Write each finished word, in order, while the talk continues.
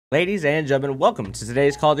Ladies and gentlemen, welcome to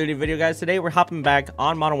today's Call of Duty video, guys. Today we're hopping back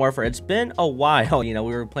on Modern Warfare. It's been a while. We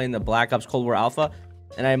were playing the Black Ops Cold War Alpha,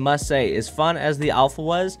 and I must say, as fun as the Alpha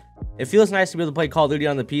was, it feels nice to be able to play Call of Duty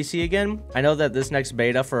on the PC again. I know that this next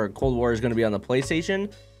beta for Cold War is going to be on the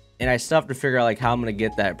PlayStation, and I still have to figure out like how I'm going to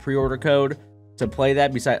get that pre-order code to play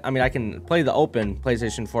that. Besides, I mean, I can play the open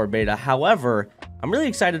PlayStation 4 beta. However, I'm really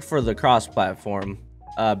excited for the cross-platform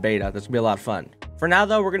beta. That's going to be a lot of fun. For now,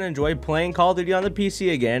 though, we're going to enjoy playing Call of Duty on the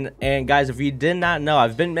PC again. And guys, if you did not know,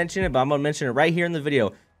 I've been mentioning it, but I'm going to mention it right here in the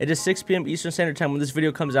video. It is 6 p.m. Eastern Standard Time when this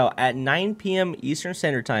video comes out at 9 p.m. Eastern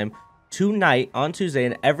Standard Time tonight on Tuesday.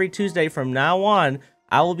 And every Tuesday from now on,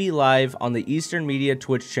 I will be live on the Eastern Media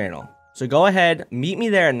Twitch channel. So go ahead, meet me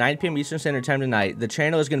there at 9 p.m. Eastern Standard Time tonight. The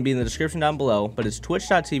channel is going to be in the description down below, but it's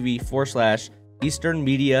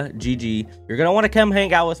twitch.tv/EasternMediaGG. You're gonna want to come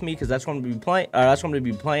hang out with me because that's going to be playing. That's going to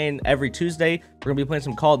be playing every Tuesday. We're gonna be playing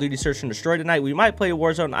some Call of Duty Search and Destroy tonight. We might play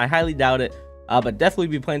Warzone. I highly doubt it, but definitely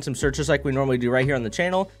be playing some searches like we normally do right here on the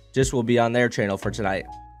channel. Just will be on their channel for tonight.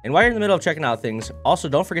 And while you're in the middle of checking out things, also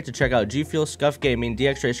don't forget to check out G Fuel, Scuff Gaming,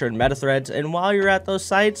 DX Racer, and MetaThreads. And while you're at those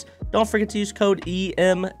sites, don't forget to use code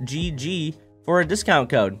EMGG for a discount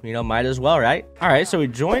code. Might as well, right? All right, so we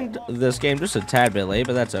joined this game just a tad bit late,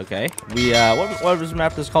 but that's okay. We what was the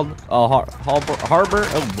map this called? Harbor.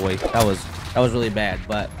 Oh boy, that was really bad.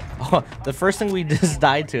 But the first thing we just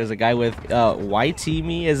died to is a guy with YT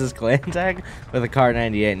me as his clan tag with a Car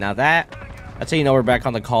 98. Now that's how you know we're back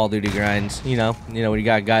on the Call of Duty grinds. When you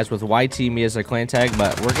got guys with YT me as a clan tag,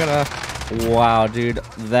 but we're gonna. Wow, dude,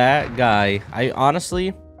 that guy. I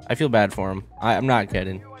feel bad for him. I'm not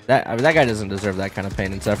kidding. That guy doesn't deserve that kind of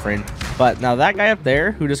pain and suffering. But now that guy up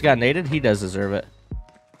there who just got naded, he does deserve it.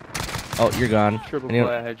 Oh, you're gone.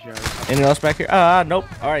 Anyone else back here? Nope.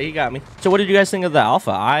 All right, he got me. So what did you guys think of the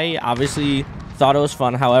Alpha? I obviously thought it was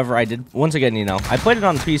fun. However, I did, once again, I played it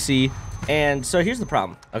on the PC. And so here's the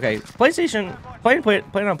problem. Okay, PlayStation,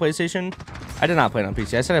 playing on PlayStation. I did not play it on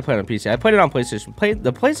PC. I said I played on PC. I played it on PlayStation.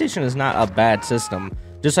 The PlayStation is not a bad system.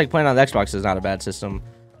 Just like playing on the Xbox is not a bad system.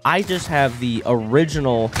 I just have the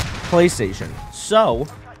original PlayStation. So,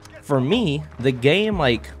 for me, the game,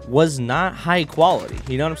 was not high quality.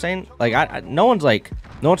 You know what I'm saying? No one's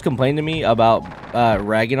complaining to me about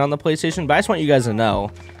ragging on the PlayStation, but I just want you guys to know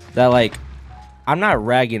that, I'm not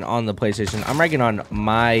ragging on the PlayStation. I'm ragging on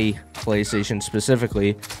my PlayStation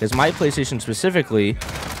specifically, because my PlayStation specifically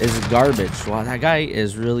is garbage. Wow, that guy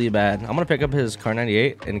is really bad. I'm going to pick up his Car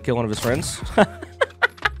 98 and kill one of his friends.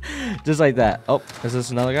 Just like that. Oh, is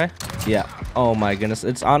this another guy? Yeah. Oh my goodness.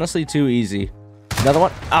 It's honestly too easy. Another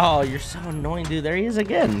one. Oh, you're so annoying, dude. There he is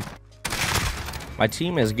again. My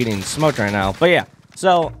team is getting smoked right now. But yeah.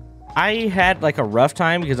 So I had a rough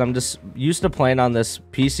time because I'm just used to playing on this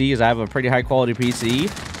PC because I have a pretty high quality PC.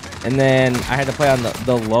 And then I had to play on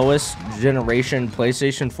the lowest generation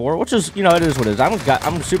PlayStation 4, which is, it is what it is.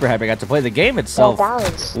 I'm super happy I got to play. The game itself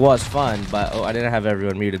was fun, but I didn't have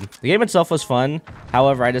everyone muted. The game itself was fun.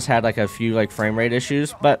 However, I just had a few frame rate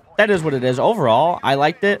issues, but that is what it is. Overall, I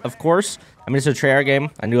liked it, of course. I mean, it's a Treyarch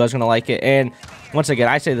game. I knew I was going to like it. And once again,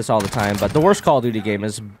 I say this all the time, but the worst Call of Duty game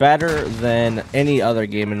is better than any other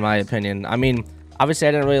game, in my opinion. I mean, obviously,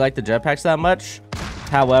 I didn't really like the jetpacks that much.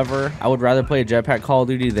 However, I would rather play a jetpack Call of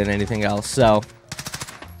Duty than anything else. So,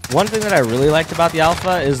 one thing that I really liked about the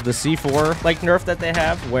Alpha is the C4 nerf that they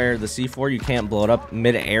have, where the C4 you can't blow it up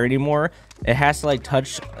mid-air anymore. It has to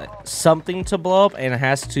touch something to blow up, and it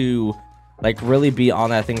has to really be on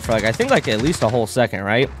that thing for I think at least a whole second,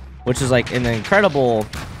 right? Which is an incredible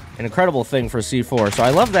thing for C4. So I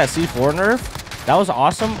love that C4 nerf. That was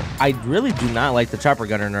awesome. I really do not like the chopper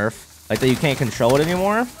gunner nerf, that you can't control it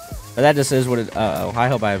anymore. But that just is what it... Uh-oh. I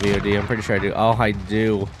hope I have VOD. I'm pretty sure I do. Oh, I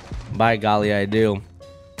do. By golly, I do.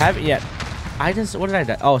 Haven't yet. What did I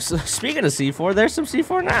do? Oh, so speaking of C4, there's some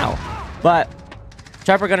C4 now. But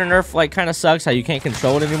chopper gunner nerf, kind of sucks how you can't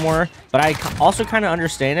control it anymore. But I also kind of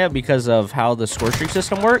understand it because of how the score streak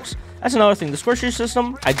system works. That's another thing. The score streak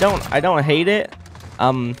system, I don't hate it.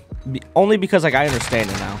 Only because I understand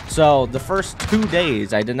it now. So the first 2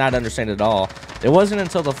 days I did not understand it at all. It wasn't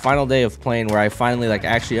until the final day of playing where I finally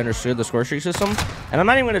actually understood the score streak system. And I'm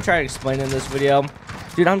not even gonna try to explain in this video.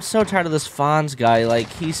 Dude, I'm so tired of this Fonz guy.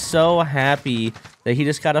 He's so happy that he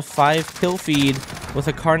just got a 5 kill feed with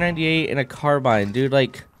a Car 98 and a carbine. Dude,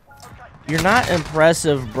 you're not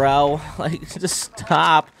impressive, bro. Just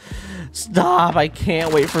stop. Stop. I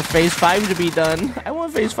can't wait for Phase 5 to be done. I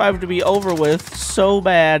want Phase 5 to be over with so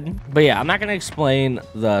bad. But yeah, I'm not going to explain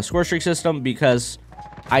the score streak system because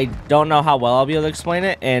I don't know how well I'll be able to explain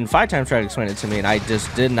it. And 5 times tried to explain it to me, and I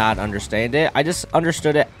just did not understand it. I just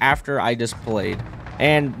understood it after I just played.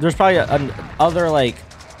 And there's probably other,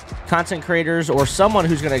 content creators or someone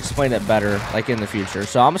who's going to explain it better, like, in the future.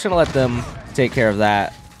 So I'm just going to let them take care of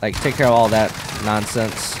that, like, take care of all that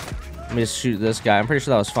nonsense. Let me just shoot this guy. I'm pretty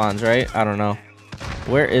sure that was Fonz, right? I don't know.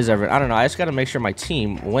 Where is everyone? I don't know. I just got to make sure my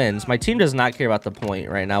team wins. My team does not care about the point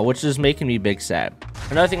right now, which is making me big sad.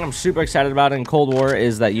 Another thing I'm super excited about in Cold War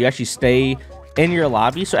is that you actually stay in your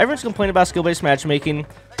lobby. So everyone's complaining about skill-based matchmaking,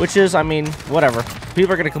 which is, I mean, whatever.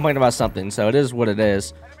 People are going to complain about something, so it is what it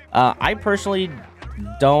is. I personally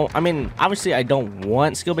don't, I mean, obviously I don't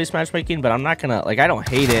want skill-based matchmaking, but I'm not going to, like, I don't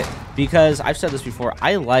hate it because I've said this before.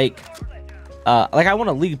 I like I want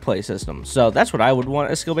a league play system, so that's what I would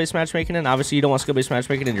want a skill-based matchmaking in. Obviously, you don't want skill-based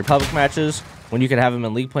matchmaking in your public matches when you could have them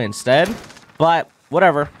in league play instead, but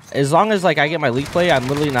whatever. As long as, like, I get my league play, I'm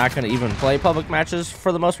literally not going to even play public matches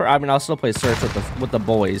for the most part. I mean, I'll still play search with the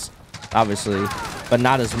boys, obviously, but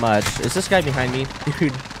not as much. Is this guy behind me?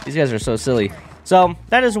 Dude, these guys are so silly. So,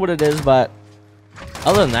 that is what it is, but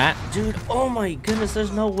other than that, dude, oh my goodness,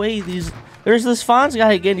 there's no way there's this Fonz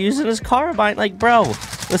guy again using his carbine. Like, bro,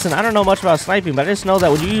 listen, I don't know much about sniping, but I just know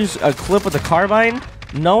that when you use a clip with a carbine,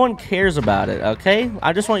 no one cares about it, okay?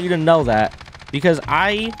 I just want you to know that, because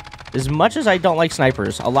as much as I don't like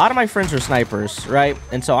snipers, a lot of my friends are snipers, right?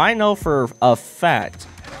 And so I know for a fact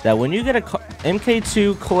that when you get a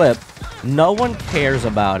MK2 clip, no one cares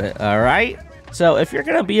about it, all right? So if you're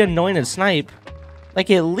going to be annoying and snipe, like,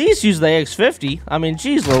 at least use the AX50. I mean,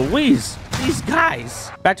 geez Louise, these guys.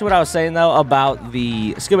 Back to what I was saying, though, about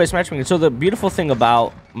the skill-based matchmaking. So the beautiful thing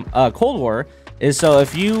about Cold War is, so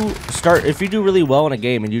if you do really well in a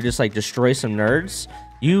game and you just, like, destroy some nerds,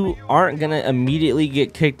 you aren't gonna immediately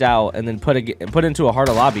get kicked out and then put into a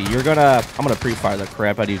harder lobby. I'm gonna pre-fire the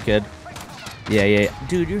crap out of you, kid. Yeah.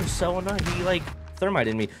 Dude, you're so annoying. He, like,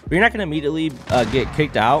 thermited me. But you're not gonna immediately get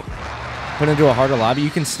kicked out, put into a harder lobby. You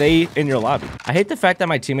can stay in your lobby. I hate the fact that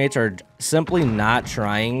my teammates are simply not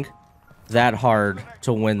trying that hard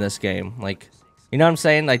to win this game. Like, you know what I'm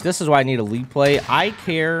saying? Like, this is why I need a league play. I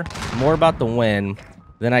care more about the win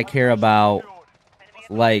than I care about,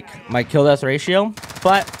 like, my kill death ratio.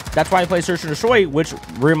 But that's why I play Search and Destroy, which,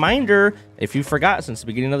 reminder, if you forgot since the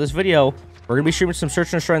beginning of this video, we're gonna be streaming some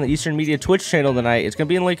Search and Destroy on the Eastern Media Twitch channel tonight. It's gonna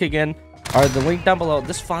be in the link again, or the link down below.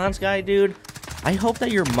 This Fonz guy, dude, I hope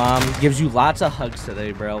that your mom gives you lots of hugs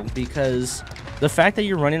today, bro, because the fact that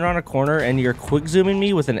you're running around a corner and you're quick zooming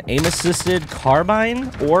me with an aim-assisted carbine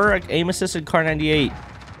or an aim-assisted Kar 98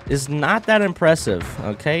 is not that impressive,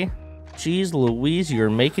 okay? Jeez Louise, you're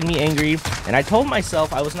making me angry. And I told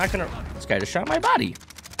myself I was not gonna... This guy just shot my body.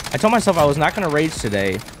 I told myself I was not gonna rage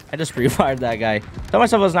today. I just pre-fired that guy. Told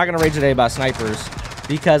myself I was not gonna rage today about snipers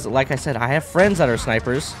because, like I said, I have friends that are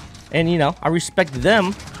snipers. And, you know, I respect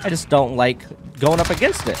them. I just don't like going up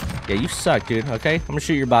against it. Yeah, you suck, dude, okay? I'm gonna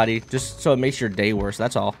shoot your body just so it makes your day worse.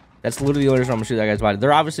 That's all. That's literally the only reason I'm gonna shoot that guy's body.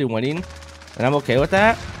 They're obviously winning, and I'm okay with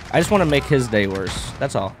that. I just want to make his day worse.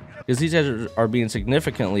 That's all. Because these guys are being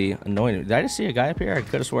significantly annoying. Did I just see a guy up here? I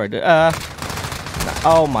could have swore I did.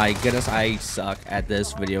 Oh my goodness, I suck at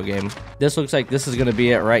this video game. This looks like this is gonna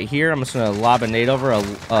be it right here. I'm just gonna lob a nade over,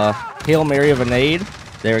 a Hail Mary of a nade.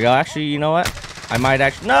 There we go. Actually, you know what? I might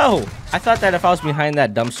actually... No! I thought that if I was behind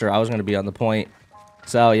that dumpster, I was going to be on the point.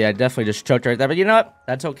 So, yeah, definitely just choked right there. But you know what?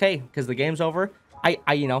 That's okay, because the game's over.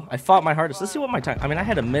 You know, I fought my hardest. Let's see what my time... I mean, I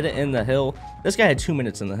had a minute in the hill. This guy had 2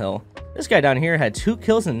 minutes in the hill. This guy down here had 2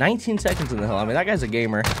 kills and 19 seconds in the hill. I mean, that guy's a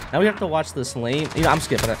gamer. Now we have to watch this lame... You know, I'm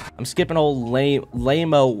skipping it. I'm skipping old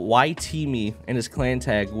lame-o YT me and his clan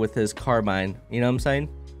tag with his carbine. You know what I'm saying?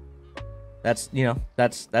 That's, you know,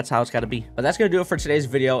 that's how it's got to be. But that's going to do it for today's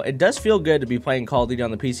video. It does feel good to be playing Call of Duty on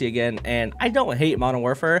the PC again, and I don't hate Modern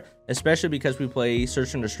Warfare, especially because we play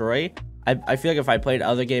Search and Destroy. I feel like if I played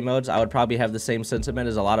other game modes, I would probably have the same sentiment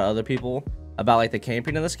as a lot of other people about, like, the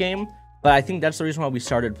camping in this game. But I think that's the reason why we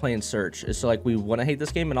started playing Search, is so, like, we want to hate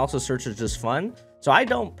this game, and also Search is just fun. So I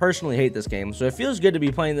don't personally hate this game. So it feels good to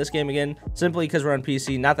be playing this game again, simply because we're on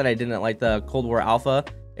PC. Not that I didn't like the Cold War Alpha.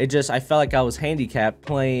 It just, I felt like I was handicapped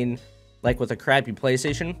playing, like, with a crappy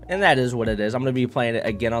PlayStation, and that is what it is. I'm going to be playing it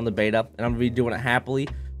again on the beta, and I'm going to be doing it happily.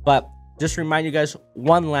 But just to remind you guys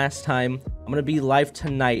one last time, I'm going to be live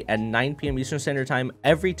tonight at 9 p.m. Eastern Standard Time,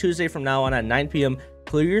 every Tuesday from now on at 9 p.m.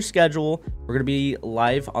 Clear your schedule. We're going to be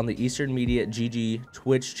live on the EasternMediaGG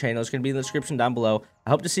Twitch channel. It's going to be in the description down below.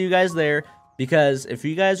 I hope to see you guys there, because if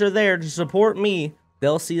you guys are there to support me,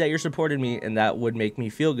 they'll see that you're supporting me, and that would make me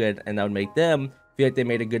feel good, and that would make them feel like they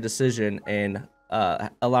made a good decision and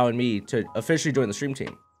allowing me to officially join the stream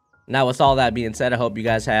team. Now, with all that being said, I hope you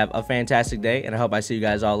guys have a fantastic day, and I hope I see you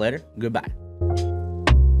guys all later. Goodbye.